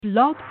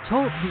Blog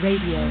Talk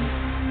Radio.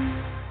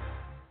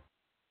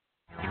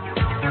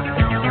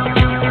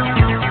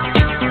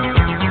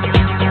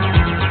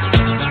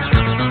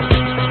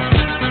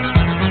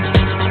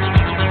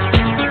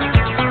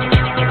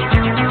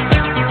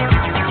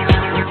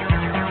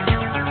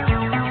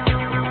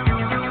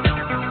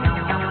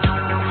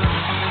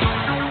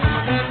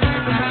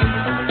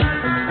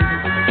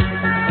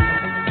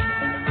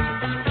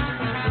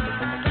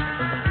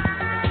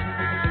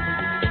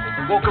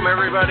 Welcome,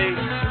 everybody.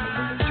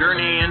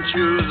 Journey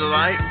into the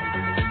light.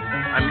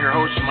 I'm your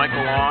host,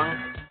 Michael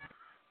Long.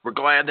 We're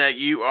glad that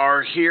you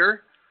are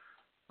here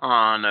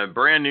on a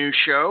brand new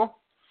show.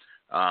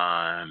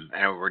 And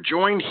we're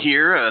joined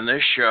here on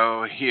this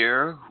show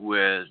here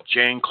with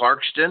Jane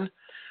Clarkston.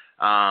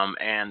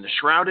 And the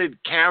Shrouded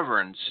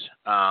Caverns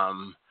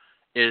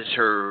is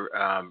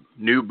her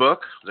new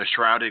book, The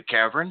Shrouded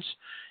Caverns.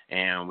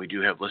 And we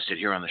do have listed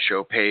here on the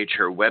show page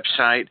her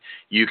website.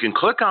 You can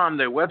click on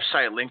the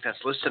website link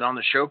that's listed on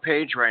the show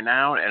page right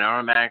now, and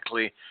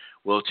automatically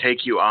will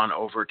take you on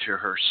over to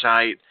her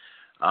site.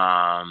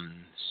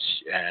 I'm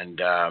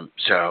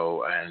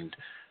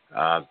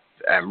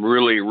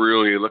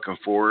really looking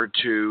forward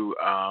to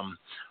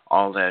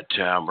all that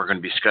we're going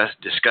to be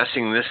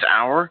discussing this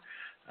hour.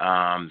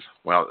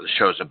 Well, the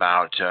show's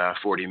about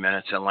 40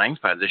 minutes in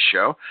length by this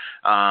show,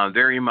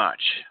 very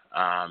much.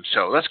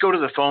 So let's go to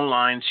the phone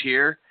lines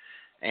here.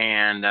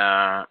 And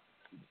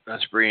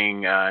let's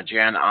bring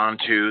Jen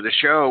onto the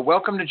show.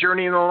 Welcome to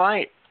Journey in the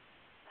Light.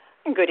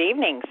 Good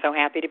evening. So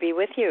happy to be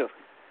with you.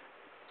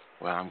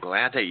 Well, I'm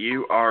glad that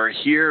you are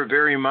here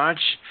very much.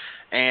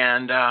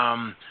 And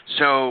I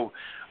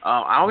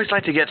always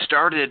like to get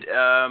started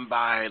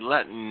by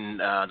letting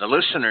the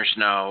listeners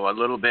know a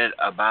little bit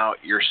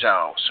about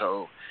yourself.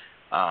 So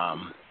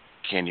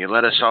can you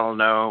let us all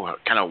know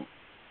what kind of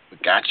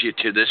got you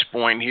to this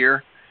point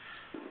here?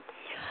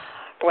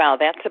 Well,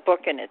 that's a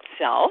book in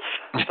itself,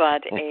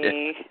 but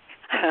a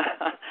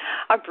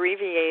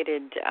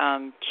abbreviated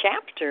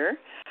chapter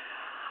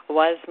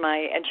was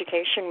my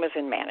education was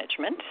in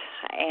management,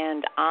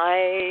 and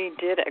I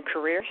did a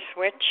career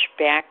switch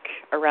back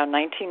around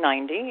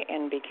 1990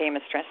 and became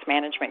a stress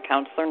management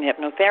counselor and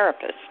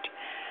hypnotherapist.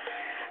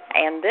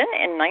 And then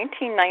in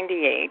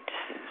 1998,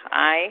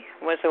 I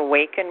was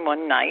awakened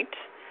one night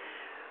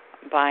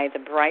by the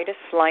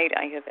brightest light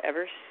I have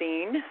ever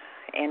seen,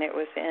 and it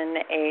was in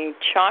a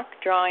chalk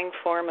drawing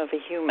form of a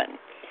human.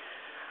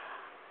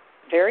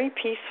 Very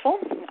peaceful.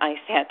 I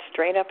sat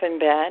straight up in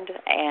bed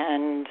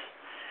and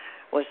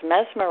was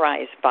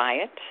mesmerized by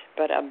it,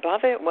 but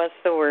above it was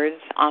the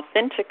words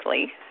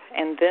authentically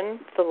and then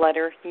the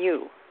letter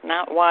U,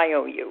 not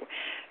Y-O-U.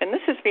 And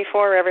this is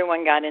before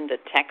everyone got into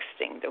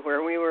texting, to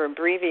where we were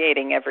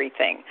abbreviating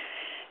everything.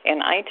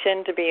 And I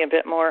tend to be a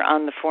bit more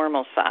on the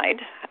formal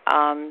side.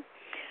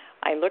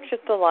 I looked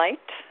at the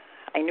light.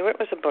 I knew it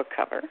was a book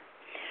cover.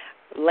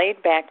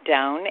 Laid back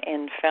down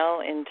and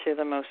fell into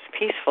the most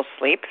peaceful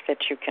sleep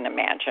that you can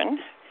imagine.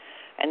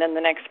 And then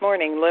the next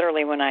morning,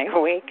 literally when I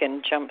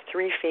awakened, jumped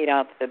 3 feet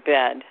out of the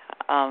bed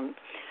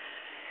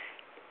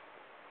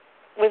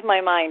with my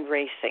mind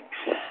racing.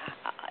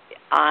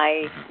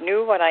 I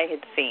knew what I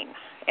had seen,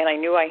 and I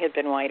knew I had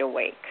been wide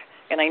awake,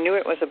 and I knew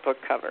it was a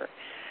book cover.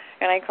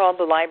 And I called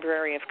the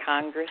Library of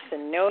Congress,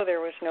 and no, there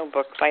was no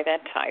book by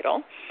that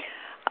title.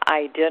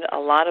 I did a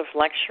lot of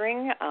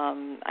lecturing.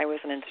 I was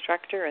an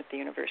instructor at the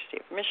University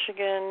of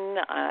Michigan.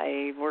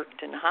 I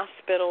worked in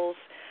hospitals,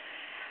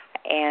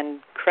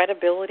 and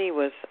credibility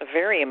was a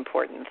very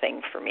important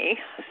thing for me.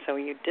 So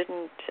you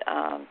didn't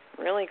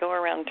really go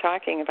around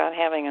talking about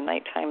having a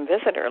nighttime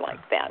visitor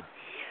like that.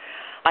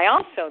 I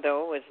also,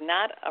 though, was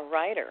not a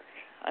writer.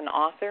 An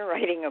author.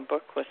 Writing a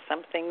book was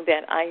something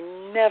that I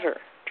never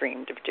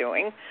dreamed of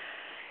doing.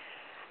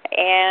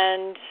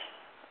 And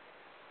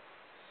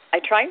I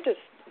tried to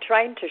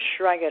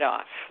shrug it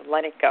off,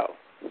 let it go.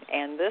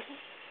 And this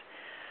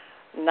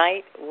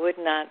night would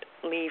not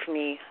leave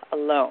me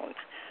alone.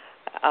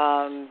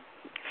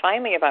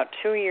 Finally, about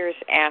 2 years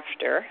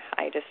after,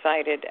 I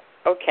decided,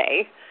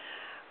 okay,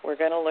 we're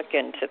going to look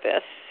into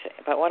this,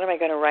 but what am I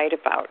going to write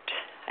about?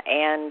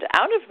 And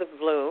out of the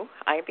blue,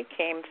 I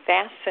became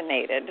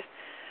fascinated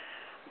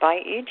by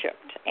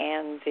Egypt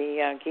and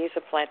the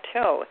Giza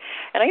Plateau.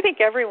 And I think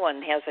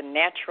everyone has a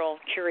natural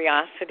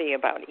curiosity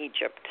about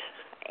Egypt.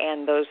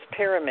 And those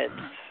pyramids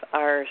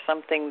are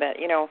something that,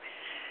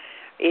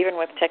 even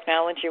with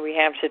technology we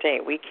have today,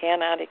 we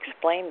cannot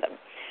explain them.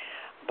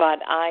 But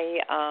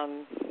I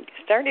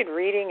started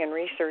reading and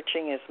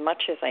researching as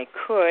much as I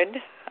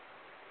could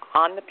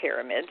on the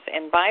pyramids.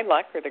 And by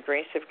luck, or the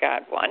grace of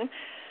God won,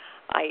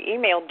 I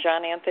emailed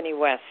John Anthony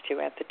West, who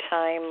at the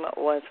time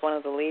was one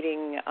of the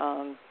leading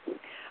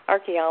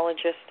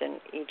archaeologists and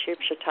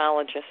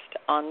Egyptologists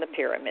on the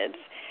pyramids.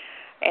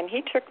 And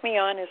he took me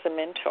on as a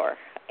mentor.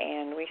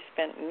 And we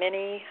spent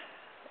many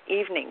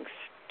evenings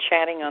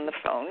chatting on the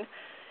phone.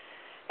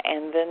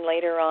 And then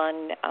later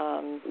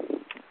on,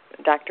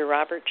 Dr.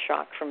 Robert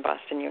Schock from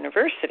Boston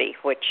University,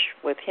 which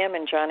with him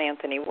and John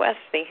Anthony West,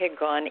 they had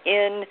gone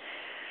in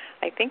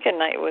I think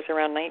it was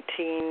around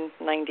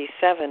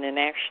 1997, and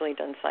actually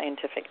done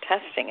scientific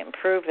testing and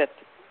proved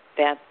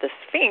that the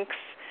Sphinx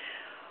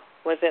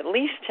was at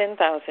least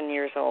 10,000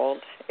 years old,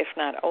 if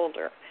not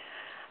older.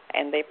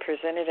 And they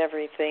presented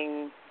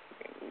everything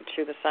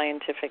to the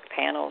scientific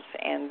panels,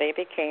 and they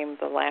became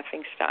the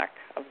laughingstock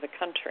of the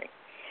country.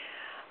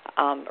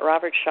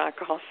 Robert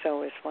Schoch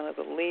also is one of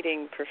the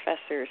leading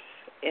professors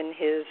in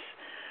his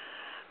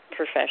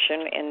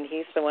profession, and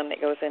he's the one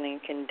that goes in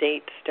and can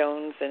date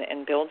stones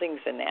and buildings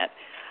and that.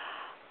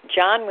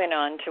 John went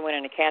on to win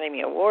an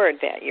Academy Award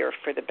that year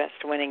for the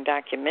best winning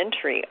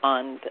documentary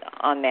on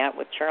that,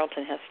 with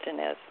Charlton Heston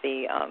as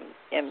the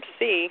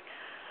MC.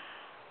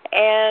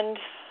 And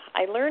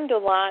I learned a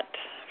lot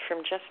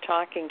from just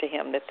talking to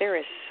him, that there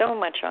is so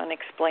much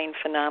unexplained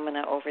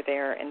phenomena over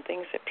there and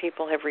things that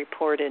people have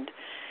reported.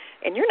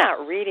 And you're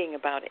not reading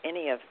about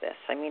any of this.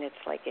 I mean, it's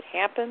like it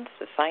happens.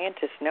 The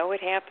scientists know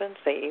it happens.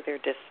 They either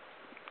just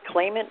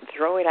claim it,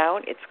 throw it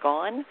out, it's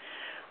gone,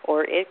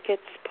 or it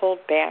gets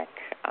pulled back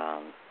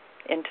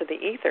into the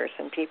ethers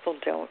and people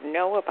don't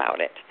know about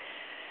it.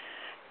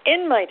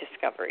 In my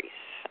discoveries,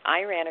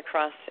 I ran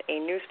across a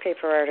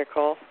newspaper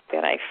article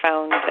that I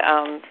found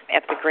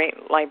at the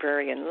Great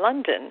Library in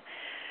London,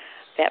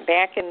 that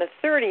back in the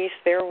 30s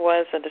there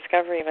was a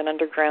discovery of an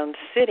underground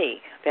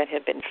city that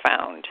had been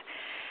found.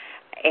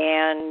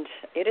 And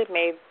it had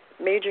made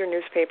major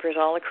newspapers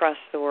all across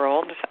the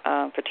world,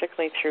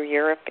 particularly through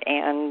Europe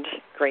and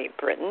Great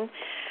Britain,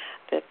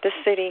 that this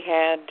city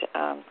had,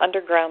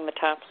 underground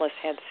metropolis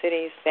had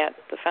cities that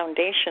the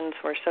foundations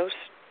were so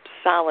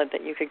solid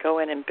that you could go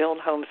in and build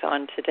homes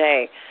on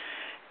today.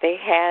 They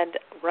had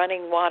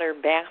running water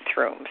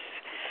bathrooms,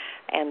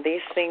 and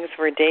these things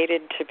were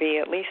dated to be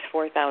at least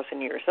 4,000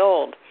 years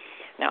old.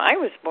 Now, I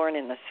was born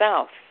in the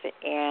South,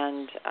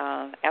 and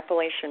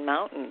Appalachian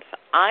Mountains,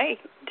 I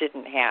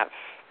didn't have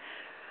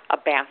a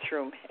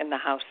bathroom in the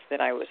house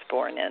that I was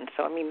born in.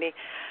 So,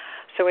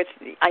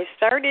 I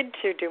started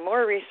to do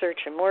more research,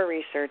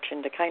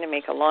 and to kind of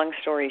make a long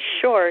story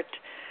short,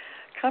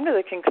 come to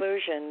the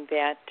conclusion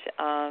that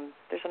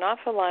there's an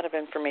awful lot of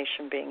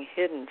information being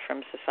hidden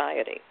from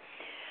society.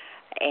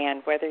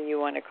 And whether you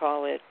want to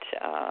call it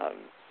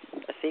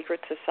a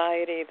secret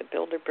society, the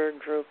Bilderberg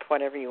Group,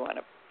 whatever you want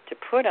to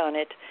put on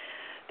it,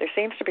 there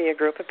seems to be a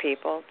group of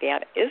people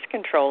that is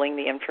controlling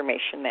the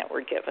information that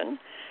we're given.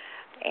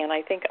 And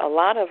I think a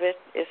lot of it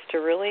is to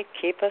really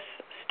keep us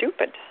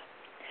stupid.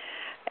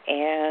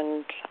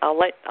 And I'll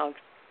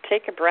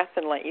take a breath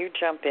and let you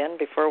jump in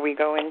before we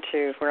go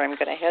into where I'm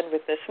going to head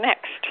with this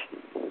next.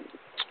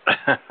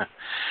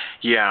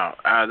 Yeah,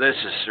 this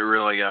is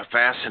really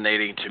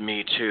fascinating to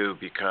me too,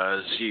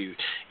 because you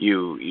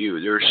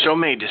there's so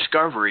many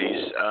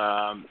discoveries,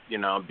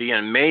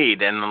 being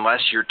made, and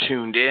unless you're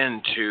tuned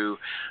in to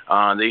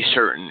these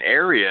certain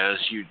areas,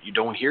 you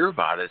don't hear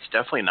about it. It's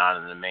definitely not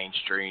in the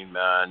mainstream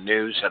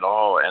news at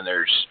all. And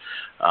there's,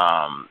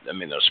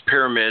 those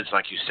pyramids,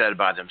 like you said,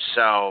 by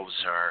themselves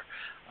are.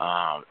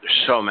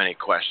 There's so many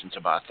questions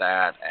about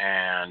that,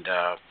 and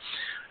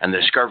the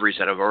discoveries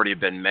that have already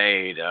been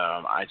made.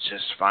 I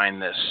just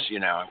find this,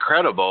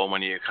 incredible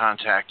when you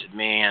contacted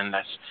me, and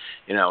that's,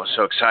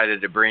 so excited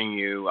to bring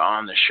you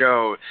on the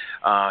show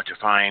to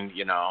find,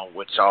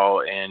 what's all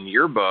in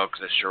your book,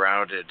 The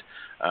Shrouded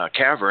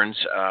Caverns.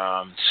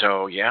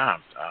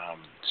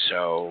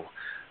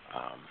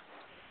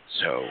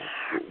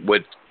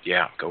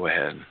 Go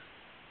ahead.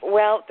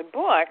 Well, the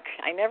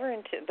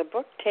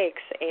book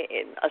takes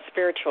a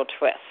spiritual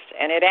twist,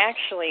 and it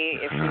actually,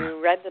 if you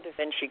read the Da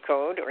Vinci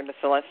Code or the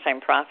Celestine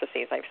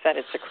Prophecies, I've said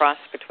it's a cross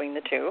between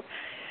the two.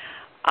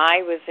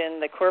 I was in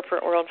the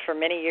corporate world for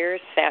many years,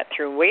 sat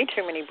through way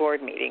too many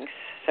board meetings,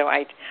 so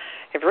I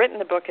have written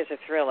the book as a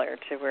thriller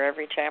to where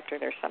every chapter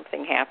there's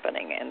something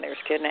happening, and there's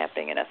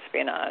kidnapping and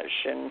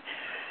espionage and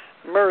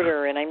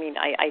murder, and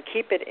I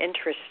keep it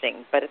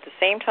interesting, but at the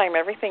same time,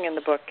 everything in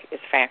the book is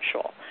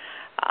factual.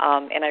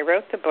 And I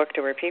wrote the book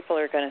to where people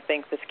are going to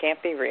think this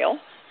can't be real,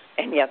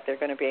 and yet they're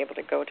going to be able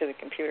to go to the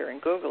computer and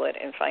Google it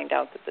and find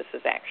out that this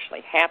has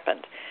actually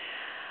happened.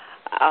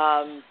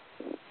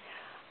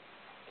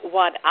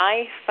 What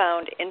I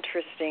found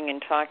interesting in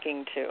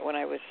when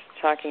I was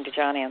talking to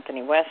John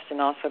Anthony West,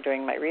 and also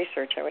doing my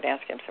research, I would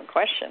ask him some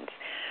questions.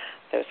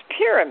 Those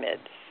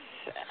pyramids,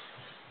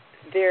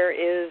 there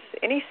is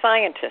any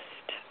scientist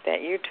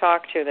that you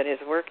talk to that has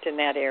worked in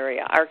that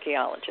area,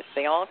 archaeologists,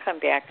 they all come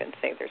back and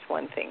say there's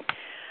one thing.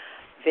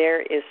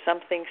 There is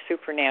something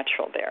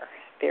supernatural there.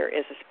 There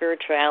is a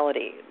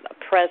spirituality, a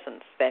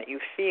presence that you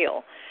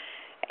feel.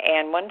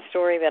 And one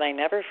story that I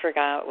never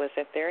forgot was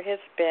that there has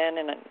been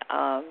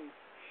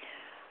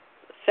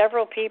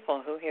several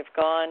people who have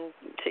gone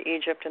to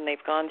Egypt, and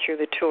they've gone through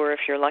the tour,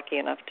 if you're lucky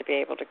enough to be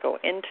able to go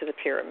into the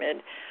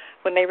pyramid.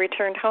 When they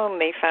returned home,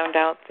 they found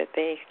out that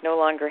they no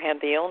longer had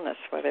the illness,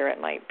 whether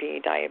it might be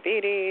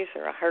diabetes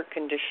or a heart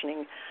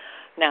conditioning.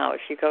 Now,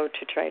 if you go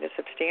to try to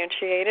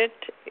substantiate it,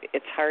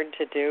 it's hard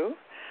to do.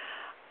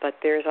 But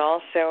there's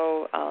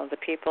also a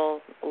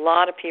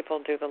lot of people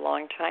do the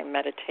long time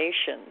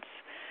meditations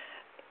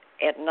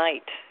at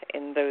night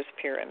in those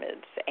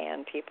pyramids,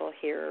 and people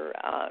hear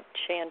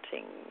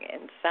chanting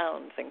and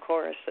sounds and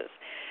choruses.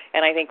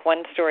 And I think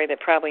one story that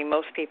probably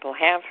most people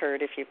have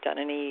heard, if you've done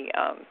any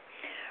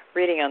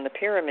reading on the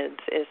pyramids,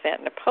 is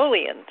that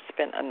Napoleon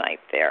spent a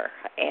night there,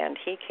 and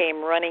he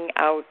came running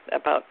out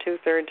about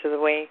 2/3 of the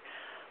way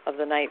of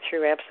the night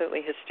through,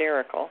 absolutely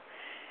hysterical.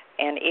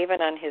 And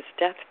even on his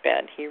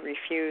deathbed, he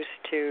refused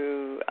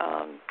to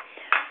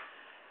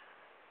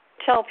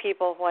tell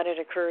people what had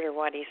occurred or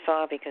what he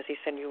saw, because he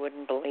said, "You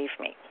wouldn't believe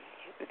me."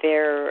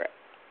 There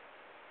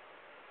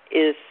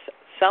is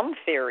some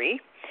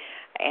theory,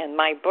 and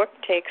my book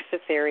takes the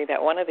theory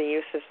that one of the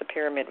uses the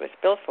pyramid was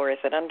built for is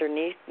that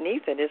underneath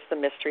it is the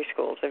mystery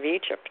schools of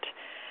Egypt.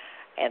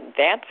 And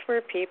that's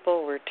where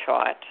people were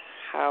taught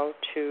how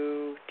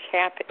to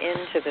tap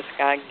into this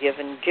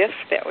God-given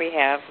gift that we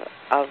have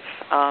of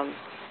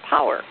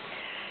power.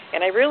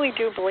 And I really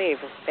do believe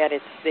that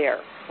it's there,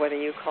 whether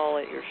you call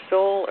it your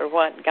soul or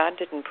what. God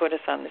didn't put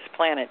us on this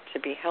planet to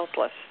be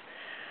helpless.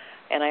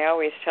 And I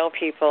always tell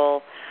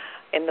people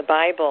in the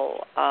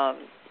Bible,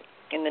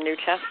 in the New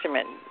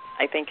Testament,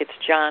 I think it's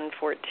John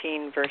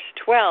 14, verse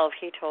 12,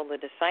 he told the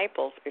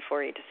disciples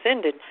before he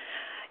descended,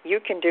 "You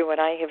can do what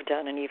I have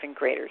done and even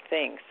greater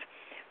things."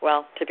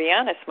 Well, to be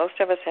honest, most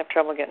of us have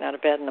trouble getting out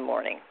of bed in the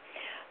morning.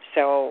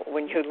 So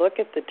when you look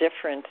at the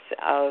difference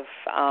of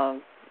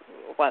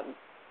what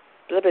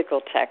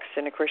biblical text,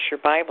 and of course your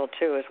Bible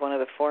too is one of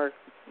the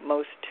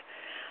foremost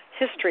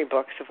history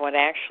books of what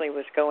actually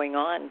was going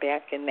on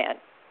back in that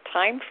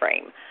time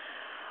frame,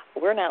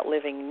 we're not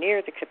living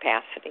near the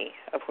capacity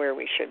of where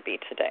we should be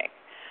today.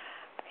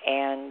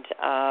 And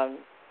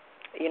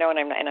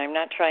and I'm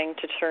not trying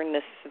to turn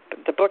this.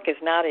 The book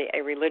is not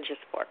a religious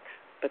book,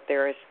 but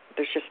there's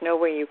just no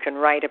way you can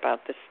write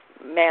about this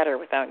matter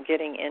without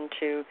getting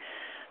into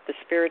the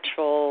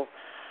spiritual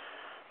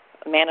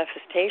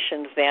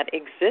manifestations that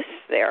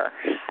exist there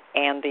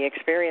and the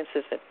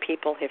experiences that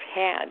people have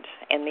had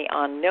and the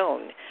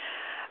unknown.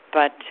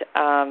 But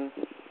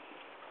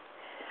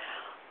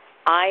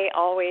I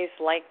always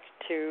like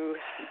to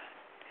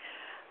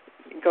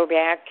go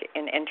back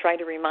and try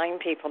to remind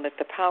people that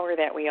the power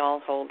that we all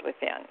hold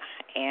within,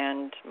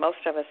 and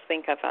most of us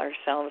think of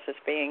ourselves as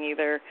being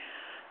either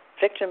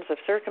victims of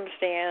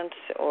circumstance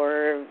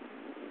or,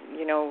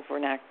 we're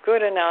not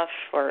good enough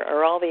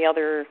or all the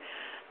other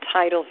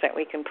titles that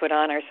we can put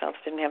on ourselves,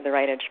 didn't have the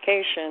right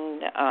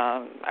education,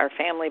 our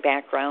family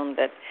background,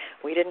 that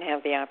we didn't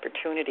have the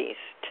opportunities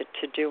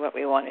to do what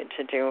we wanted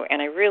to do,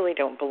 and I really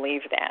don't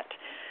believe that.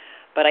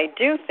 But I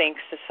do think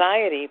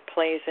society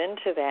plays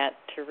into that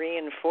to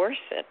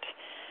reinforce it.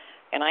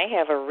 And I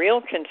have a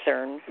real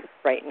concern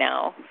right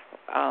now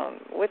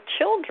with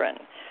children,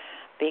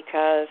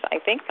 because I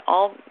think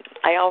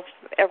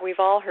we've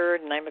all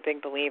heard, and I'm a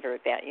big believer,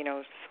 that,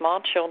 small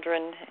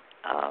children,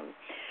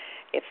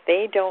 if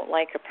they don't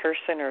like a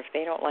person or if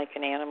they don't like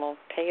an animal,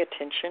 pay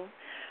attention,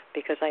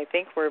 because I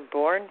think we're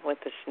born with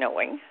this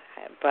knowing,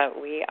 but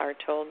we are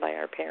told by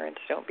our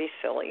parents, don't be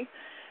silly.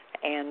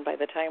 And by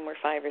the time we're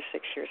 5 or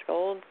 6 years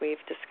old, we've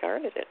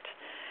discarded it.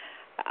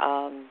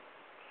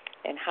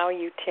 And how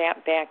you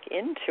tap back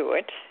into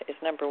it is,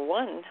 number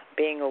one,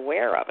 being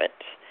aware of it.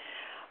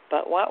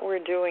 But what we're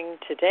doing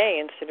today,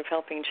 instead of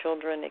helping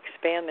children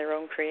expand their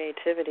own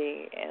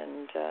creativity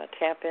and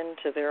tap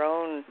into their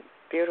own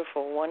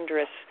beautiful,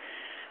 wondrous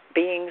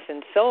beings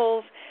and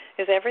souls,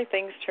 is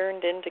everything's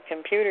turned into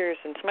computers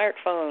and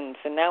smartphones.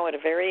 And now at a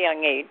very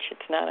young age,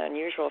 it's not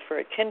unusual for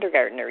a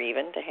kindergartner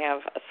even to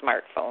have a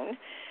smartphone.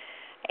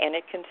 And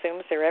it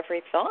consumes their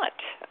every thought.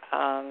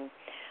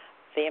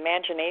 The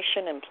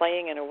imagination and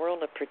playing in a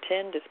world of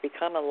pretend has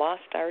become a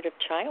lost art of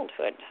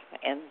childhood.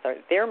 And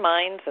their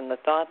minds and the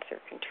thoughts are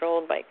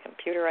controlled by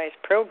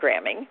computerized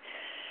programming.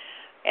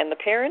 And the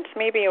parents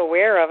may be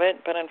aware of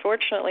it, but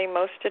unfortunately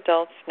most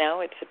adults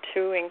now, it's a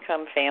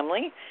 2-income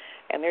family,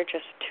 and they're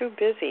just too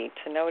busy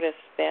to notice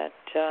that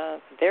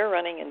they're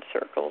running in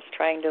circles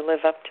trying to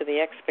live up to the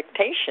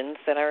expectations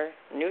that our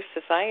new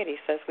society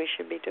says we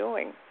should be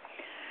doing.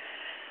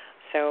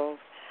 So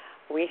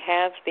we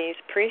have these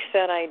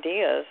preset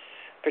ideas,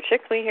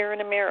 particularly here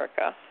in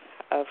America,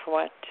 of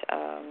what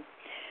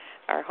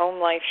our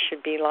home life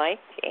should be like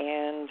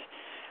and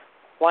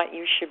what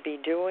you should be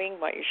doing,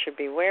 what you should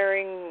be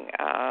wearing,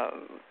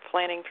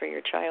 planning for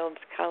your child's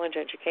college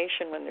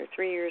education when they're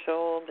 3 years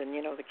old. And,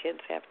 the kids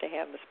have to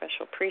have the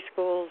special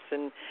preschools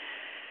and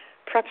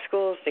prep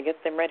schools to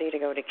get them ready to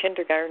go to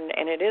kindergarten.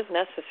 And it is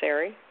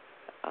necessary.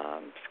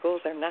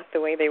 Schools are not the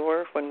way they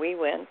were when we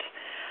went.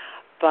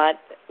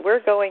 But we're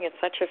going at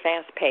such a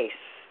fast pace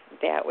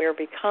that we're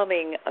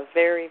becoming a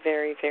very,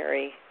 very,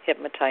 very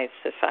hypnotized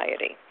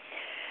society.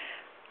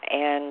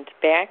 And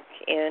back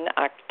in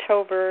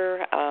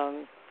October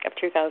of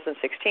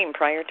 2016,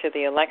 prior to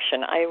the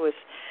election, I was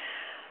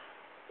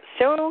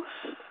so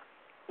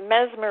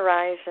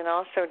mesmerized and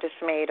also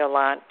dismayed a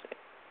lot,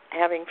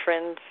 having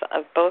friends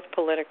of both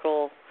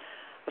political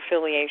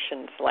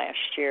affiliations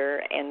last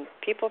year, and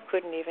people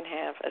couldn't even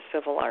have a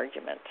civil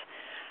argument.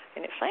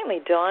 And it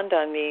finally dawned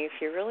on me,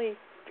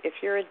 if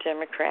you're a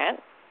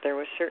Democrat, there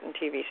were certain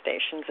TV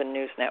stations and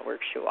news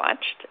networks you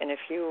watched, and if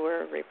you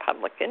were a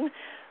Republican,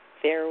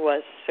 there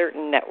was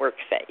certain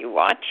networks that you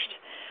watched,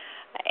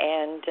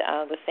 and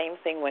the same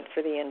thing went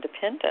for the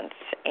independents.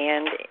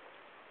 And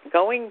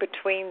going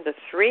between the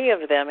three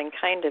of them and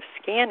kind of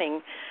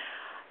scanning,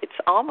 it's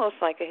almost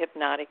like a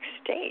hypnotic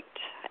state.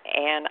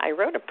 And I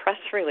wrote a press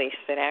release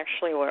that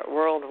actually went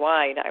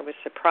worldwide. I was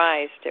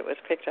surprised. It was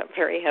picked up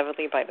very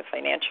heavily by the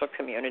financial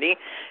community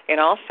and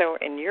also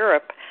in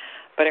Europe.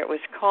 But it was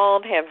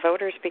called "Have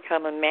Voters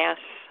Become a Mass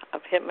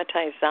of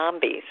Hypnotized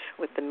Zombies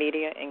with the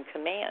Media in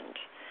Command?"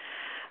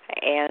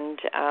 And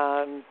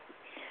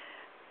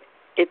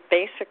it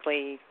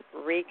basically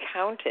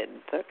recounted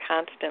the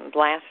constant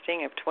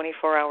blasting of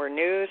 24-hour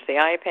news, the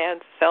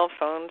iPads, cell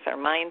phones. Our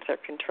minds are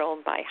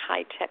controlled by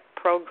high-tech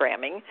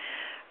programming,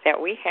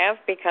 that we have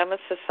become a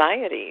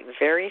society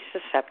very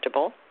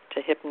susceptible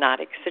to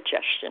hypnotic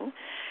suggestion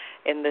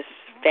in this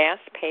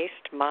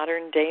fast-paced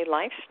modern-day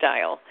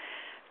lifestyle,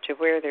 to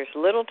where there's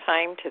little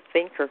time to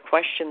think or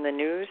question the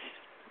news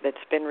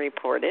that's been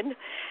reported.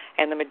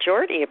 And the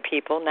majority of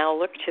people now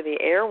look to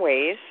the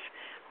airways,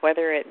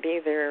 whether it be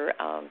their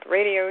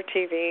radio,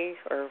 TV,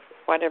 or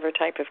whatever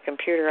type of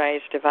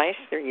computerized device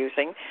they're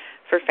using,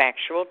 for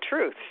factual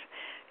truth.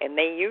 And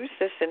they use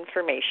this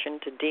information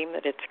to deem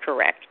that it's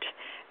correct,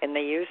 and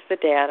they use the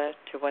data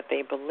to what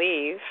they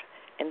believe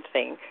and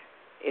think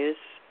is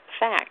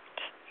fact.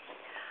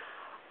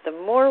 The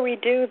more we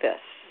do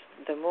this,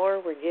 the more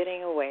we're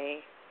getting away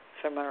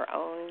from our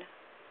own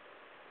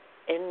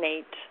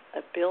innate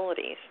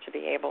abilities to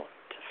be able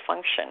to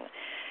function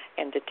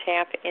and to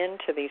tap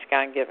into these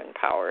God-given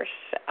powers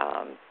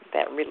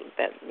that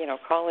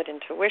call it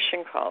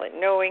intuition, call it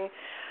knowing,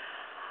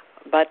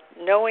 but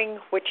knowing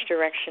which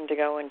direction to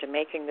go into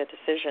making the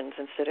decisions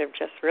instead of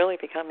just really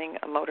becoming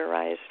a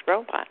motorized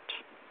robot.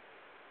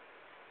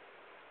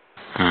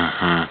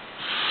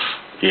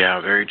 Mm-hmm. Yeah,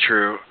 very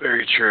true.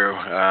 Very true.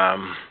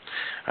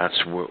 That's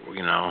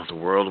the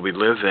world we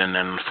live in,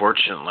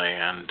 unfortunately.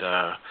 And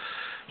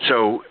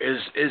so,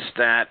 is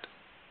that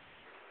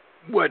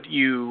what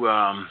you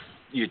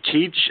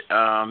teach?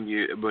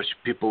 What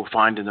people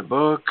find in the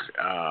book?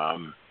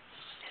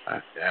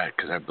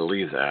 Because I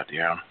believe that.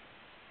 Yeah.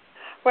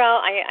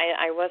 Well,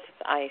 I was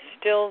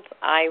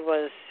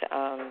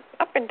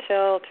up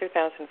until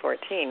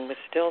 2014 was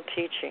still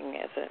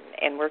teaching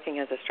and working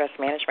as a stress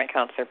management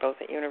counselor, both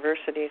at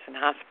universities and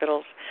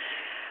hospitals.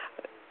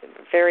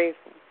 Very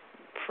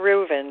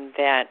proven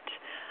that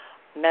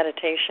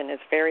meditation is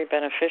very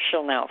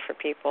beneficial now for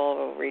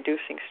people,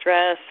 reducing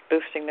stress,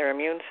 boosting their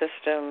immune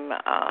system.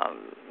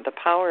 The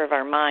power of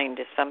our mind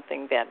is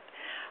something that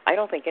I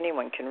don't think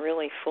anyone can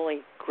really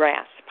fully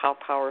grasp how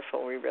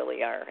powerful we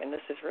really are, and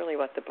this is really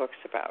what the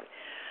book's about.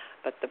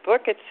 But the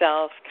book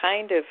itself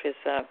kind of is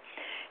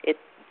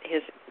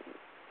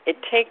it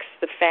takes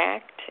the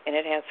fact, and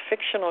it has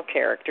fictional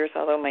characters,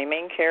 although my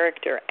main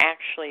character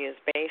actually is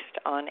based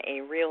on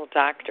a real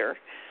doctor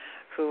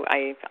who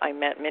I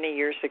met many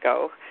years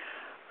ago,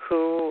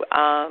 who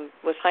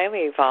was highly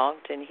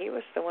evolved, and he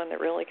was the one that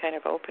really kind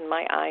of opened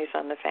my eyes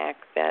on the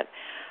fact that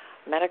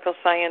medical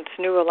science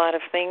knew a lot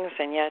of things,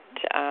 and yet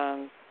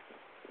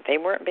they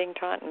weren't being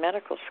taught in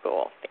medical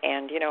school.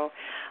 And,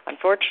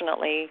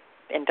 unfortunately,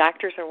 and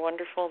doctors are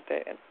wonderful,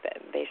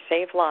 they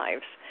save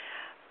lives,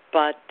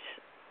 but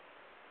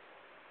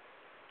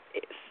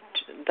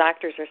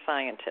doctors are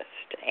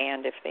scientists,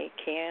 and if they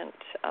can't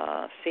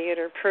see it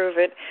or prove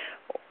it,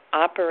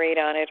 operate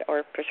on it,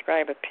 or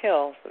prescribe a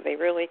pill, they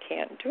really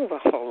can't do a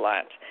whole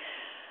lot.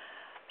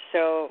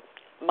 So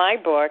my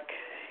book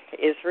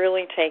is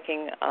really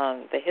taking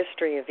the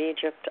history of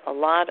Egypt, a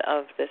lot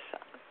of this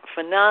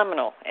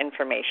phenomenal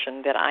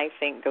information that I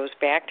think goes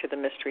back to the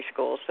mystery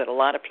schools that a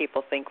lot of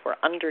people think were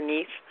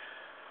underneath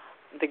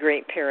the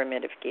Great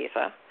Pyramid of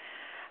Giza,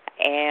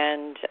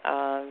 and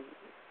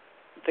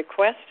the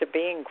quest of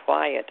being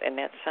quiet, and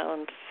that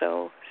sounds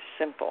so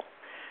simple,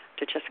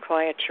 to just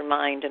quiet your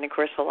mind. And of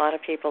course, a lot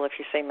of people, if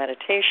you say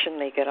meditation,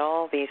 they get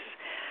all these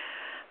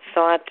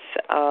thoughts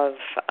of,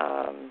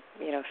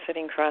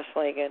 sitting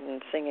cross-legged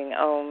and singing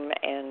Om,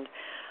 and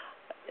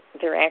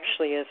there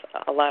actually is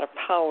a lot of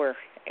power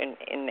in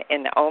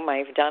Om.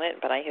 I've done it,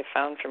 but I have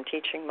found from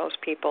teaching,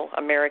 most people,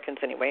 Americans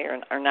anyway,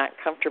 are not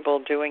comfortable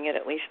doing it,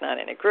 at least not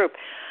in a group.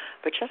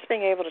 But just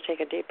being able to take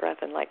a deep breath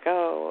and let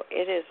go,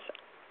 it is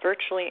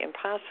virtually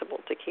impossible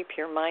to keep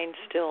your mind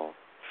still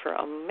for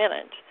a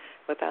minute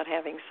without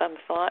having some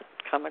thought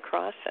come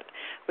across it.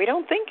 We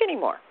don't think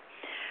anymore.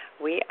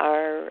 We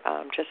are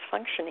just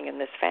functioning in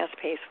this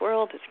fast-paced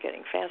world. It's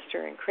getting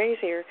faster and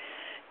crazier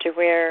to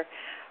where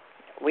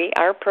we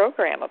are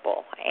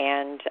programmable.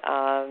 And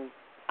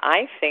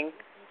I think,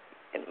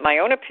 in my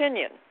own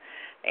opinion,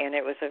 and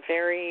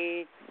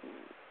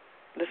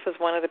this was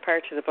one of the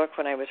parts of the book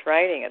when I was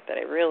writing it that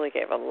I really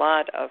gave a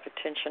lot of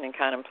attention and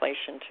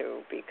contemplation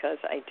to, because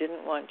I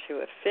didn't want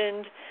to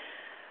offend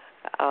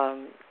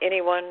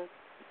anyone,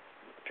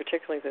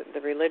 particularly the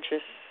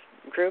religious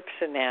groups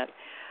in that,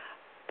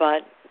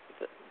 but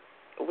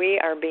we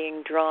are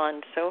being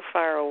drawn so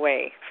far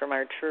away from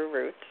our true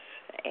roots,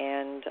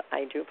 and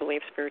I do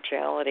believe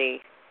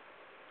spirituality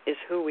is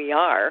who we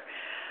are.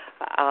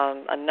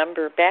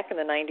 Back in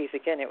the 90s,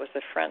 again, it was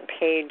the front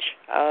page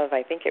of,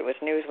 I think it was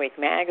Newsweek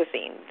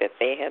magazine, that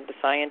they had the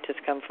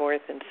scientists come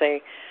forth and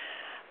say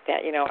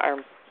that,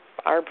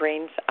 our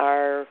brains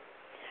are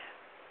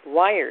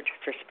wired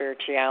for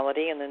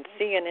spirituality. And then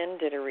CNN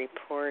did a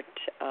report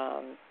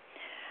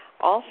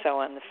also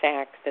on the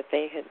fact that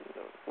they had,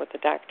 with the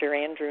Dr.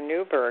 Andrew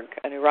Newberg,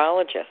 a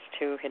neurologist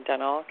who had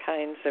done all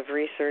kinds of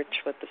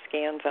research with the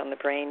scans on the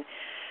brain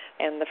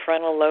and the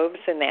frontal lobes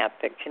in that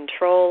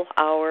control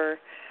our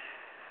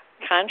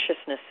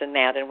consciousness in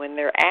that, and when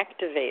they're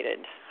activated,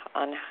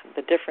 on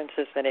the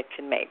differences that it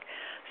can make.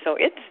 So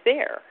it's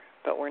there,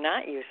 but we're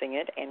not using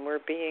it, and we're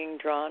being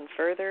drawn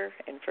further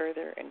and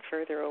further and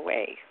further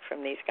away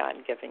from these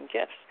God-given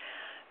gifts.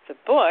 The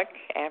book,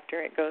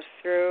 after it goes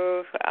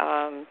through,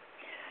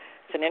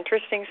 it's an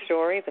interesting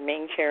story. The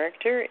main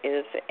character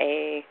is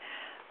a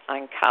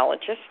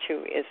oncologist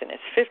who is in his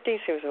 50s,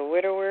 who's a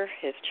widower.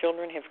 His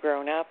children have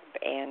grown up,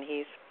 and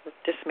he's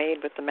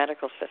dismayed with the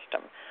medical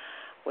system,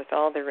 with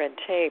all the red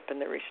tape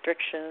and the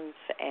restrictions,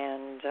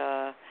 and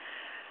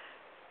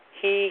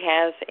he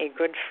has a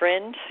good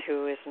friend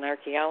who is an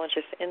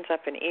archaeologist, ends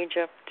up in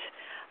Egypt.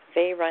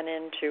 They run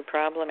into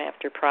problem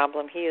after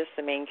problem. He is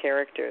the main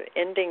character,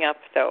 ending up,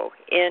 though,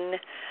 in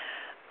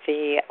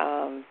the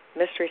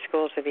mystery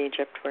schools of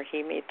Egypt, where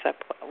he meets up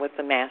with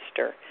the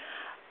master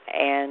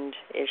and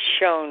is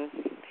shown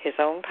his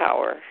own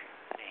power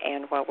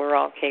and what we're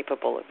all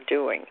capable of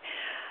doing.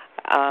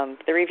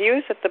 The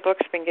reviews that the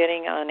book's been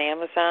getting on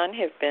Amazon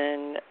have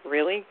been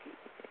really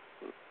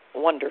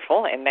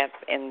wonderful,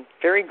 and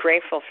very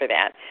grateful for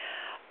that.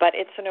 But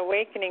it's an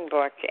awakening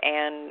book,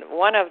 and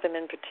one of them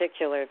in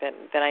particular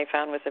that I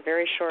found was a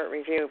very short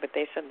review, but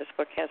they said this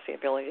book has the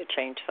ability to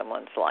change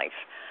someone's life.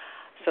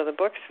 So the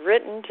book's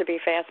written to be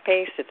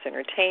fast-paced. It's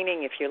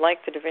entertaining. If you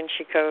like the Da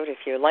Vinci Code,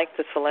 if you like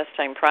the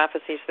Celestine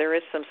prophecies, there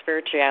is some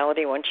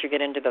spirituality once you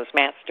get into the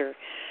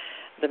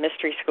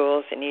mystery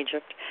schools in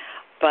Egypt.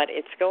 But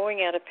it's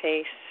going at a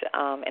pace,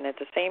 and at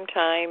the same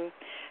time,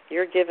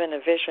 you're given a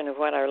vision of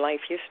what our life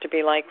used to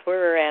be like, where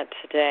we're at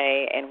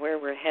today, and where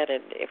we're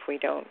headed if we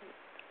don't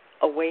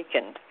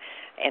awaken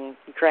and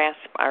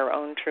grasp our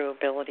own true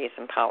abilities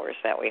and powers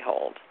that we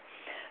hold.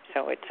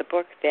 So it's a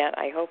book that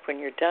I hope when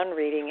you're done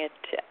reading it,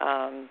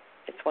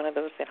 it's one of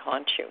those that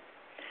haunts you.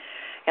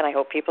 And I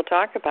hope people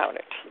talk about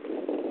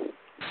it.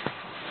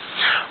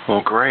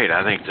 Well, great.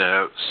 I think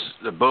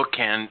the book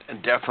can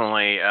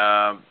definitely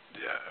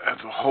have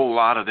a whole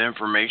lot of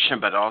information,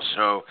 but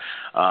also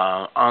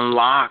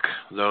unlock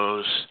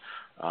those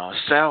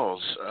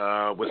cells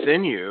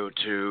within you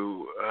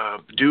to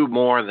do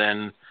more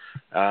than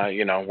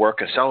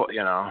work a cell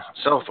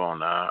phone,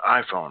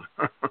 iPhone.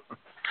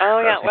 Oh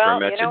yeah, we're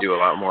meant to do a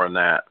lot more than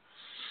that.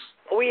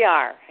 We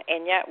are,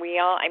 and yet we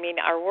all. I mean,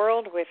 our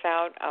world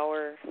without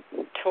our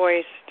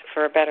toys,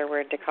 for a better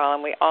word to call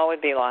them, we all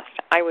would be lost.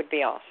 I would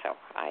be also.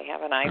 I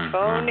have an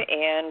iPhone,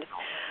 and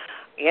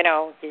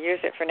you use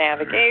it for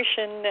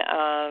navigation.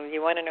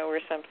 You want to know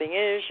where something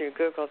is, you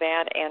Google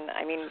that, and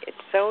I mean,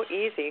 it's so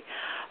easy.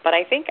 But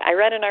I think I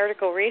read an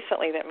article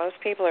recently that most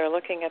people are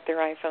looking at their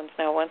iPhones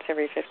now once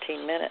every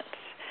 15 minutes.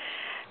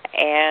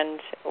 And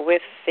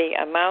with the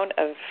amount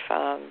of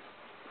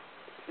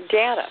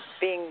data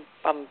being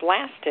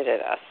blasted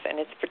at us, and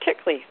it's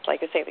particularly, like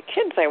I say, the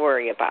kids I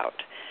worry about,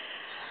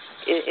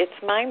 it's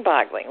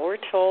mind-boggling. We're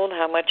told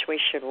how much we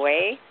should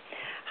weigh,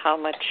 how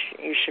much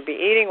you should be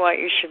eating, what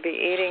you should be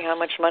eating, how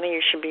much money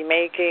you should be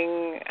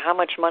making, how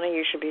much money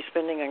you should be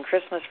spending on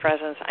Christmas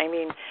presents. I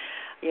mean,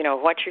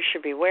 what you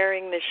should be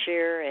wearing this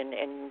year,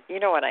 and you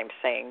know what I'm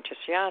saying,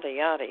 just yada,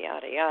 yada,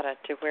 yada, yada,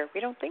 to where we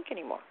don't think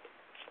anymore.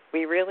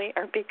 We really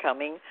are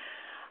becoming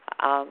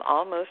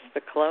almost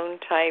the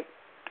clone-type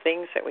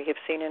things that we have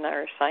seen in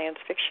our science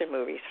fiction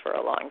movies for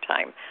a long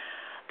time.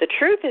 The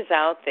truth is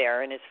out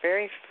there, and it's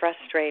very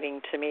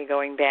frustrating to me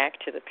going back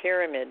to the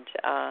pyramid.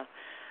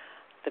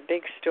 The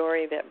big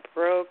story that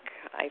broke,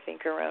 I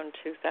think, around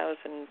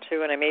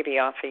 2002, and I may be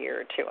off a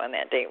year or two on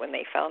that date when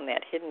they found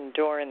that hidden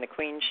door in the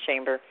Queen's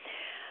Chamber.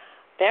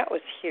 That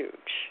was huge,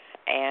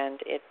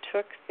 and it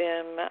took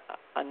them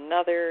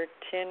another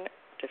 10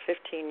 to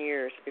 15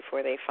 years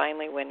before they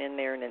finally went in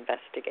there and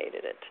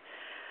investigated it.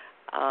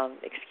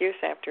 Excuse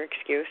after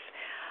excuse.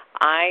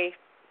 I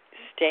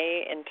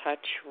stay in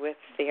touch with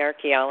the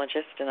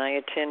archaeologist, and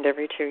I attend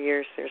every 2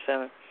 years. There's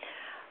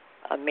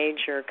a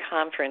major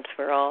conference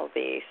where all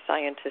the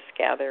scientists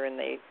gather, and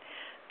they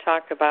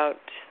talk about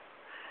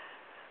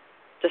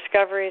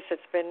discoveries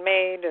that's been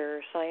made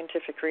or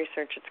scientific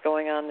research that's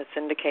going on that's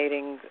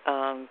indicating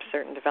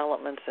certain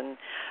developments. And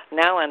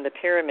now on the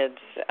pyramids,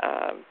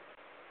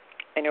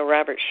 I know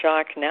Robert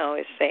Schock now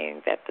is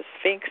saying that the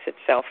Sphinx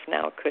itself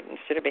now could,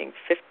 instead of being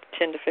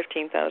 10 to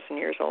 15,000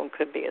 years old,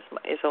 could be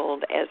as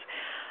old as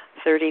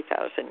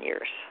 30,000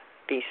 years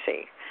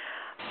BC.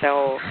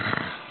 So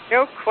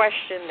no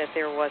question that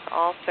there was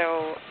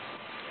also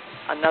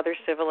another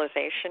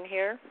civilization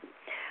here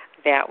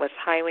that was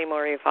highly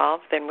more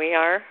evolved than we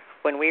are.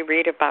 when we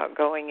read about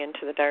going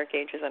into the Dark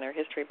Ages in our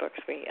history books,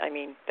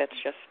 that's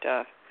just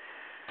a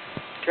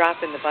drop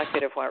in the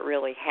bucket of what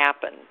really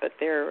happened. But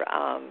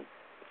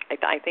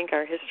I think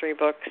our history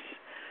books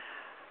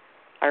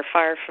are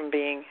far from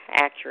being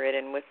accurate,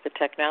 and with the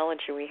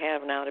technology we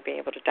have now to be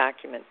able to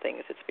document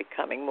things, it's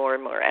becoming more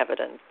and more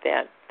evident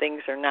that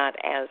things are not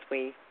as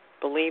we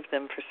believed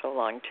them for so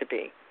long to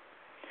be.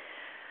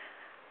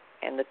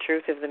 And the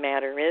truth of the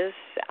matter is,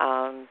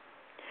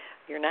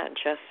 you're not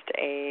just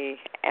a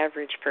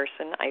average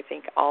person. I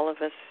think all of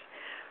us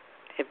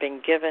have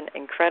been given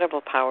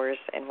incredible powers,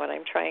 and what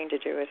I'm trying to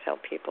do is help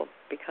people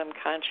become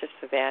conscious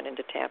of that and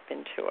to tap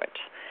into it.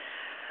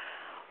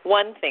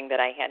 One thing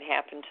that I had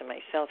happened to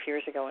myself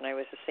years ago when I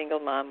was a single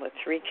mom with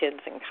 3 kids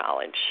in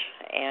college,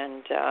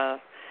 and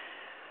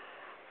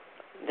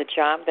the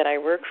job that I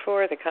worked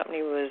for, the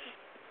company was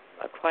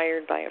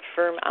acquired by a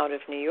firm out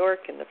of New York,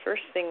 and the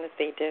first thing that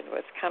they did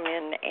was come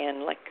in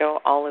and let go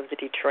all of the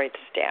Detroit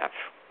staff.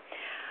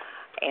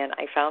 And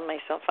I found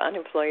myself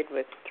unemployed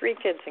with 3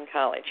 kids in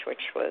college,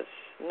 which was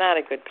not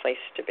a good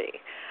place to be.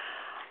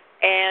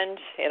 And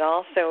it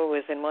also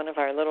was in one of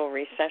our little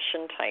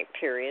recession-type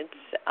periods.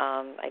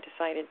 I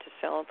decided to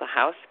sell the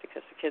house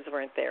because the kids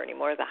weren't there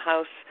anymore. The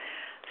house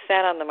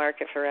sat on the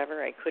market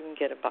forever. I couldn't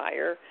get a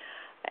buyer,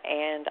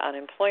 and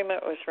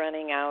unemployment was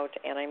running out.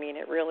 And,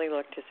 it really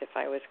looked as if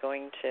I was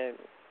going to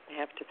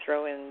have to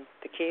throw in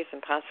the keys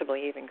and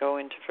possibly even go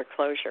into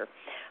foreclosure.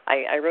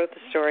 I wrote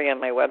the story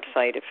on my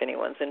website if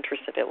anyone's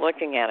interested in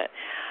looking at it.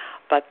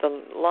 But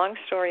the long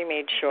story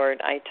made short,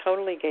 I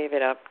totally gave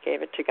it up,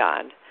 gave it to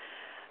God,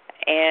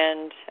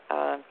 and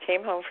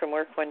came home from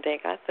work one day,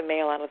 got the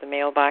mail out of the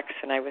mailbox,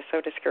 and I was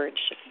so discouraged,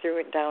 just threw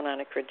it down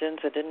on a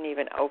credenza, didn't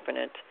even open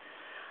it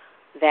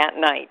that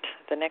night.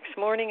 The next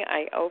morning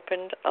I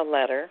opened a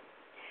letter,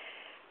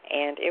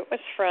 and it was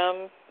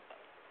from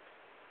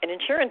an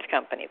insurance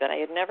company that I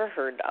had never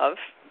heard of,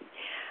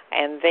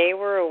 and they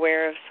were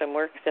aware of some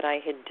work that I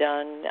had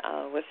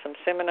done with some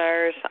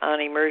seminars on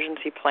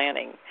emergency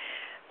planning,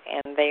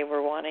 and they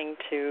were wanting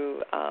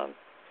to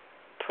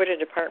put a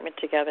department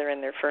together in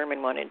their firm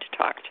and wanted to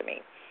talk to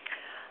me.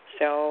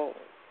 So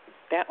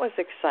that was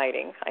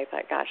exciting. I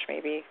thought, gosh,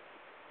 maybe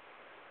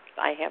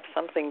I have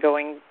something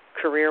going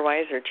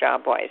career-wise or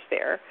job-wise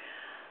there.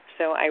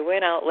 So I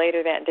went out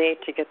later that day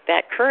to get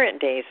that current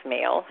day's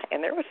mail,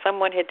 and there was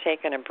someone had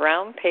taken a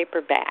brown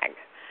paper bag,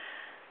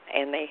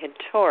 and they had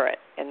tore it.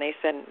 And they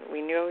said,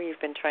 we know you've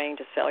been trying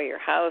to sell your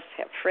house,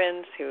 have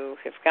friends who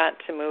have got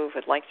to move,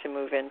 would like to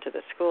move into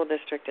the school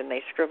district, and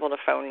they scribbled a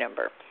phone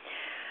number.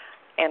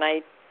 And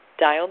I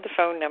dialed the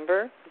phone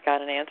number,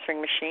 got an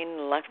answering machine,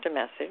 and left a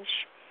message.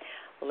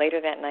 Later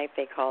that night,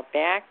 they called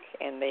back,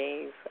 and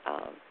they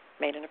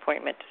made an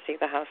appointment to see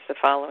the house the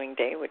following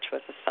day, which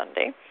was a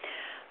Sunday.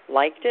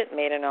 Liked it,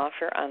 made an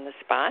offer on the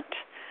spot.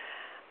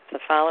 The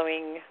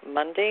following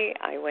Monday,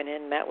 I went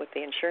in, met with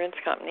the insurance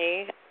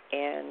company,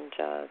 and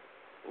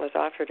was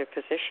offered a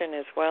position,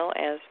 as well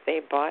as they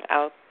bought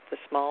out the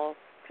small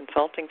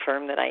consulting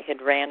firm that I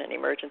had ran in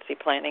emergency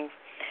planning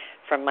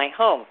from my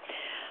home.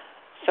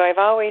 So I've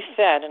always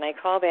said, and I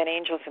call that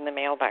angels in the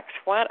mailbox,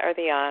 what are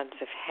the odds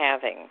of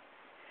having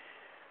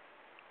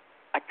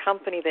a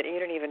company that you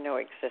don't even know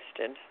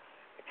existed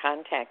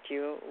contact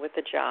you with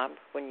a job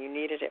when you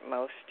needed it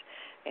most,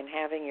 and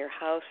having your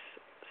house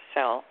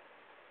sell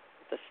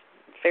the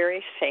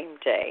very same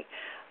day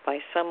by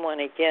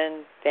someone,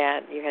 again,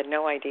 that you had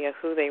no idea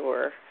who they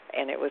were,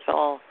 and it was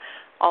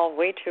all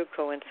way too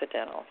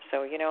coincidental.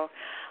 So,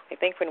 I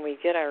think when we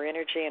get our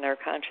energy and our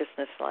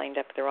consciousness lined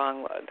up the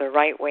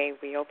right way,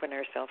 we open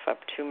ourselves up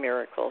to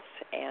miracles.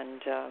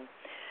 And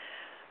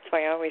so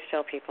I always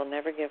tell people,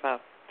 never give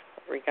up,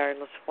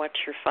 regardless of what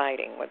you're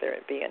fighting, whether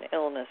it be an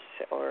illness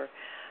or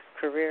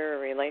career or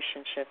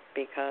relationship,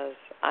 because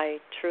I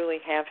truly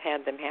have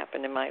had them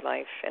happen in my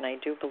life, and I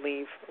do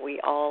believe we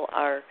all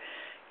are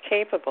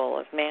capable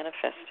of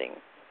manifesting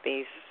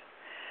these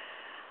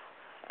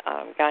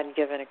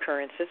God-given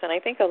occurrences, and I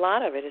think a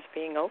lot of it is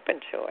being open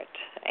to it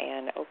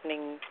and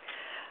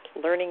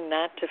learning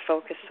not to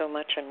focus so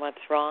much on what's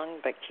wrong,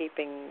 but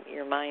keeping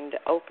your mind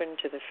open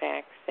to the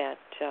fact that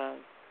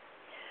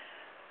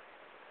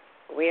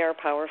we are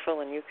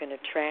powerful and you can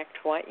attract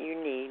what you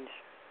need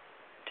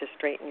to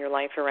straighten your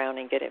life around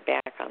and get it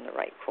back on the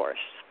right course.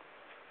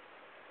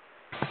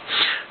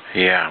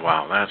 Yeah,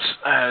 wow, that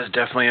is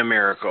definitely a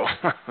miracle.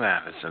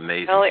 That is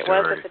amazing. Well, it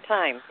story. was at the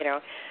time,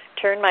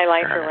 turned my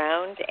life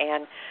around,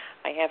 and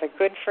I have a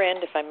good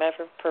friend. If I'm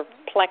ever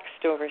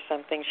perplexed over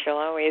something, she'll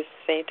always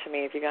say to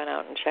me, have you gone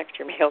out and checked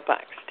your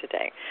mailbox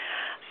today?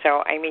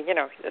 So,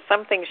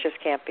 some things just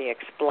can't be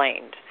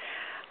explained.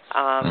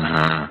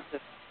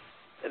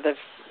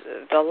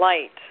 The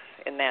light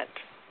in that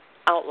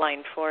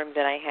outline form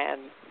that I had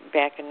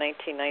back in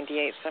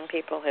 1998, some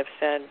people have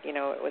said, it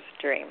was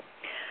a dream.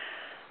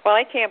 Well,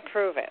 I can't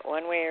prove it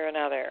one way or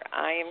another.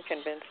 I am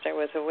convinced I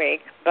was awake,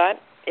 but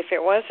if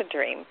it was a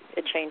dream,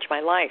 it changed my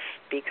life,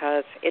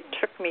 because it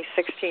took me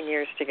 16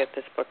 years to get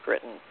this book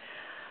written.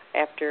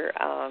 After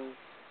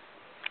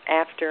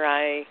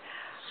I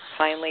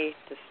finally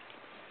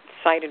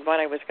decided what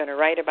I was going to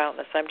write about in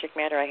the subject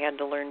matter, I had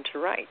to learn to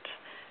write.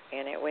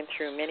 And it went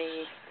through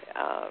many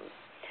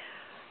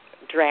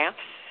drafts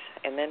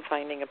and then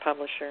finding a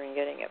publisher and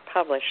getting it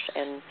published.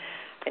 And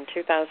in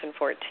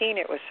 2014,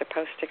 it was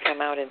supposed to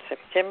come out in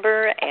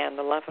September, and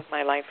the love of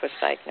my life was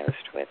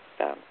diagnosed with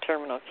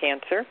terminal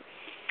cancer.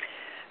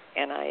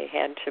 And I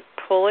had to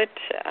pull it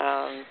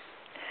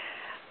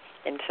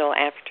until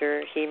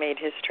after he made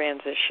his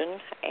transition,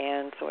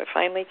 and so it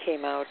finally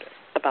came out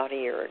about a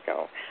year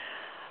ago.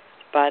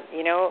 But,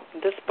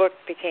 this book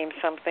became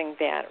something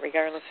that,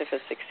 regardless if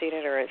it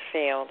succeeded or it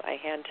failed, I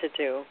had to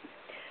do,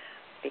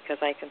 because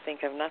I can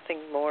think of nothing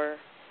more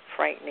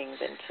frightening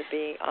than to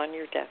be on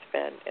your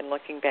deathbed and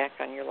looking back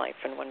on your life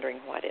and wondering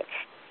what if.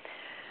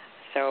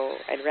 So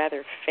I'd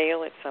rather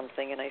fail at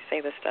something, and I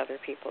say this to other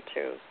people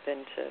too,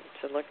 than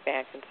to look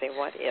back and say,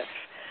 what if?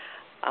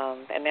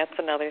 And that's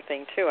another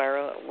thing too.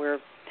 We're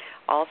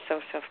all so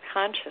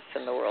self-conscious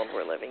in the world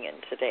we're living in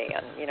today,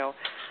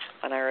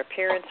 on our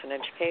appearance and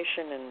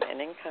education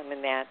and income,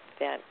 and that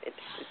it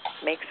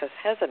makes us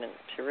hesitant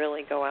to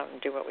really go out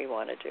and do what we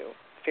want to do.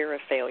 Fear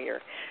of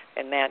failure,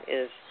 and that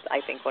is,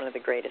 I think, one of the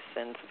greatest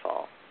sins of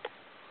all.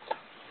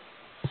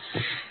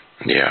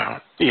 Yeah,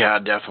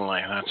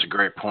 definitely. That's a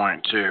great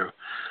point too.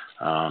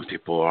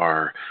 People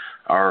are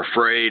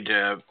afraid,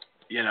 to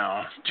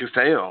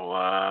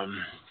fail,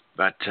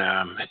 but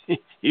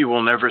you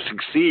will never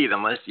succeed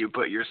unless you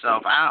put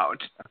yourself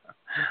out.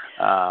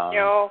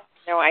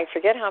 No, I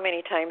forget how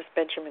many times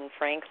Benjamin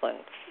Franklin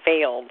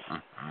failed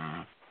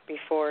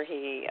before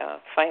he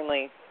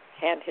finally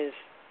had his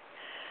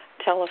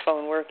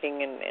telephone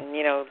working and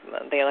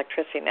the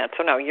electricity net.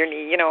 So no,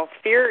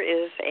 fear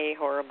is a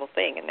horrible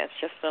thing, and that's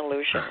just an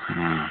illusion.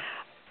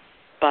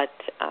 But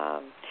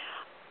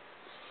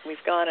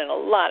we've gone in a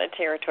lot of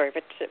territory.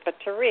 But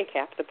to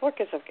recap, the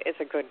book is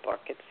a good book.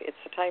 It's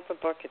a type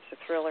of book. It's a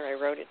thriller. I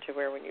wrote it to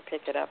where when you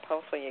pick it up,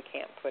 hopefully you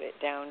can't put it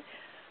down.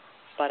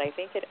 But I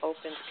think it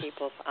opens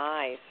people's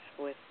eyes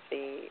with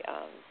the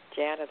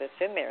data that's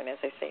in there. And as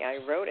I say, I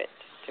wrote it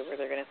to where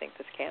they're going to think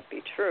this can't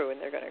be true, and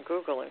they're going to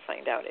Google and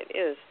find out it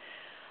is.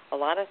 A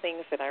lot of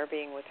things that are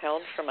being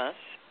withheld from us,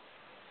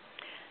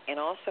 and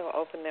also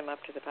open them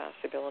up to the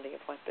possibility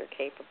of what they're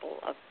capable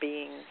of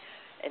being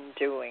and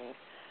doing.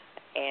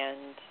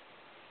 And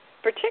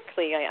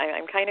particularly,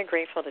 I'm kind of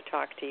grateful to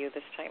talk to you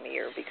this time of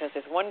year, because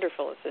as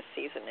wonderful as this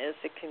season is,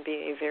 it can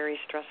be a very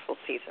stressful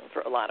season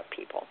for a lot of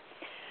people.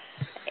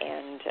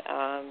 And,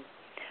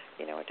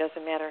 it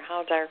doesn't matter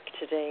how dark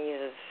today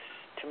is,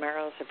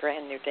 tomorrow's a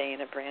brand new day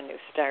and a brand new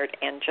start.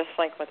 And just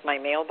like with my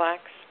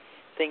mailbox,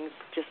 things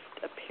just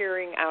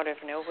appearing out of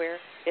nowhere,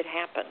 it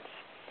happens.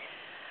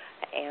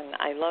 And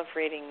I love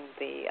reading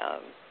the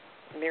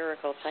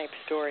miracle-type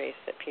stories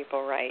that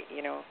people write.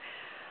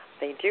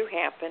 They do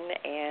happen,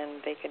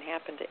 and they can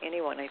happen to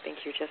anyone. I think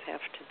you just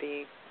have to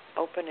be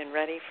open and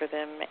ready for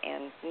them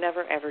and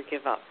never, ever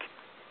give up.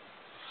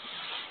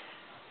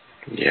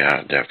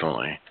 Yeah,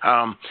 definitely.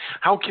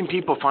 How can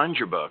people find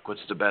your book?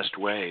 What's the best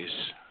ways?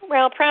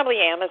 Well, probably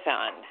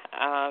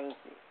Amazon.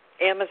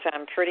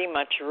 Amazon pretty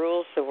much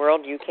rules the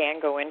world. You can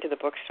go into the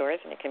bookstores,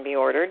 and it can be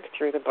ordered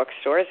through the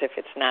bookstores if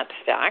it's not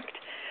stocked.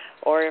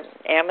 Or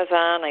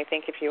Amazon, I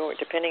think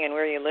depending on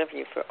where you live,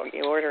 you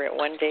order it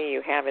one day,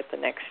 you have it the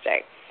next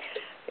day.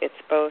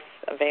 It's both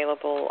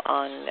available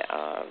on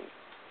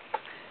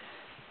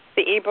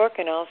the ebook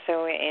and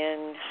also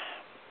in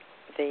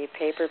the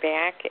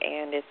paperback,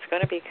 and it's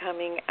going to be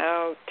coming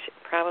out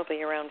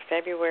probably around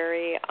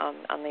February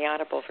on the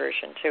Audible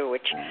version too,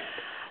 which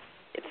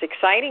it's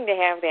exciting to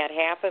have that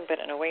happen, but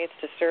in a way it's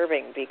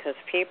disturbing, because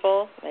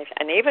people,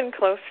 and even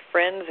close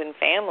friends and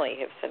family,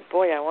 have said,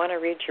 boy, I want to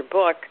read your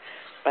book,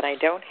 but I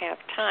don't have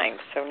time.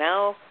 So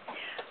now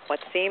what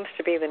seems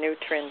to be the new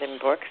trend in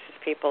books is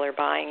people are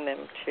buying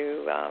them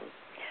to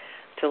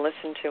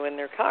listen to in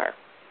their car.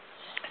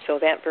 So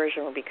that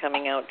version will be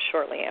coming out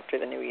shortly after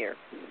the new year.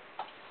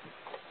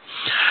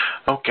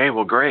 Okay,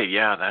 well, great.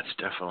 Yeah, that's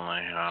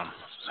definitely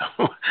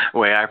the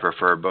way I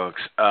prefer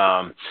books.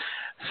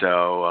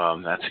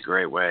 So that's a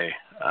great way,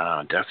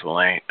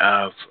 definitely,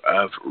 of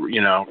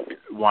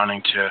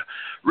wanting to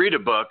read a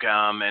book,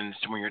 and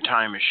when your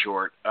time is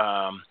short.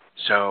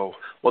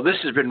 Well, this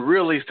has been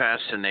really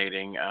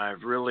fascinating. I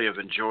really have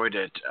enjoyed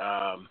it.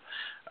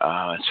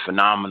 It's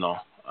phenomenal.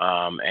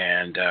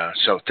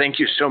 So thank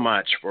you so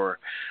much for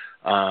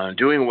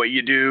doing what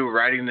you do,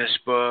 writing this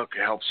book.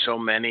 It helps so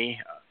many.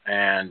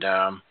 And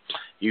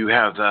you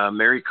have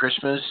Merry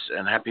Christmas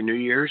and Happy New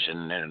Year's,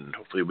 and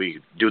hopefully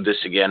we do this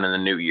again in the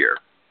new year.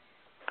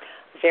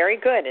 Very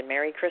good, and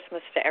Merry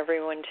Christmas to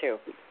everyone, too.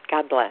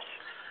 God bless.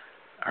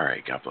 All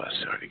right, God bless.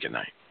 All right, good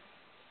night.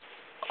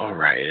 All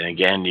right, and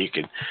again, you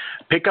can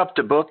pick up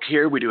the book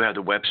here. We do have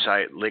the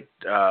website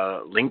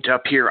linked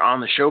up here on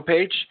the show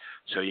page,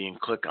 so you can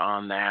click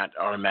on that.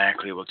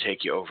 Automatically it will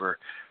take you over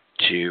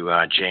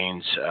to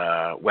Jane's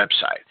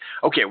website.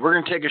 Okay, we're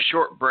going to take a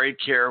short break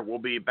here. We'll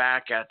be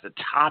back at the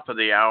top of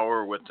the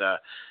hour with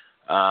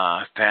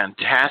a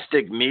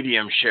fantastic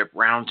mediumship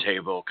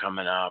roundtable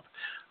coming up.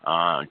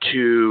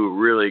 Two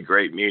really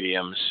great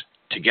mediums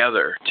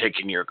together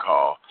taking your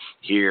call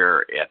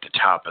here at the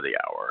top of the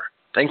hour.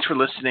 Thanks for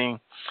listening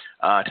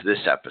to this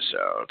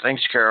episode.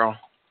 Thanks, Carol.